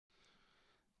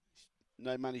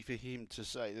no money for him to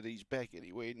say that he's back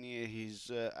anywhere near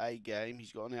his A game.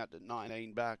 He's gone out to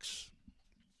 $19.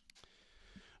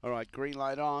 All right, green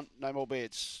light on. No more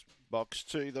bets. Box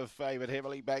 2, the favourite,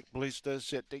 heavily backed Blister,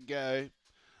 set to go.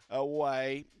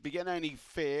 Away. Began only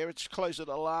fair. It's closer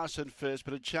to last and first,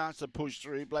 but a chance to push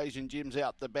through. Blazing Jim's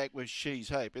out the back with She's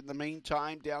Hope. In the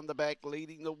meantime, down the back,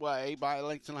 leading the way by a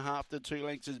length and a half to 2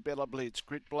 lengths is Bella Blitz.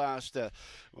 Grit Blaster.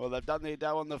 Well, they've done their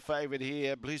dough on the favourite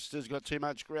here. Blister's got too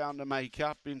much ground to make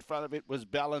up. In front of it was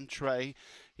Ballantrae.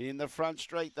 In the front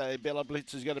straight, though, Bella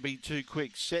Blitz is going to be too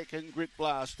quick. Second, Grit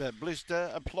Blaster.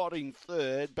 Blister applauding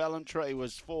third. Ballantrae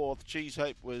was fourth. Cheese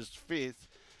Hope was fifth.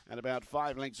 And about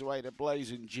 5 lengths away to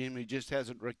Blazing Jim, who just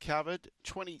hasn't recovered.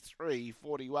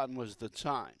 23.41 was the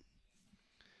time.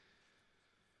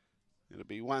 It'll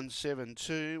be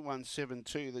 172,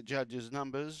 172 the judges'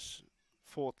 numbers.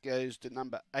 Fourth goes to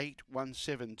number 8,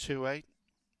 1728.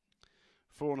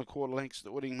 4 1/4 lengths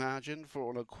the winning margin.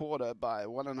 4 1/4 by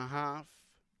 1.5.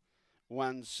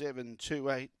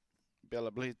 1728.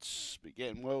 Bella Blitz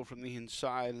began well from the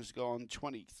inside and has gone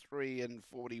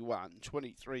 23.41.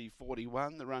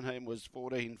 23.41. The run home was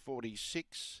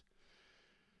 14.46.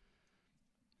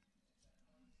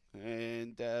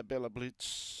 And Bella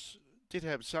Blitz did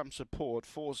have some support.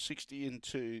 $4.60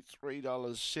 into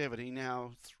 $3.70.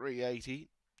 Now $3.80.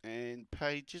 And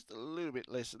paid just a little bit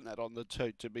less than that on the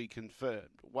tote to be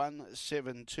confirmed.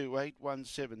 1728.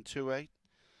 1728.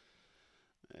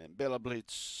 And Bella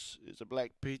Blitz is a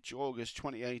black pitch, August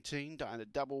 2018, dying a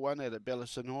double one out of Bella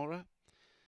Sonora.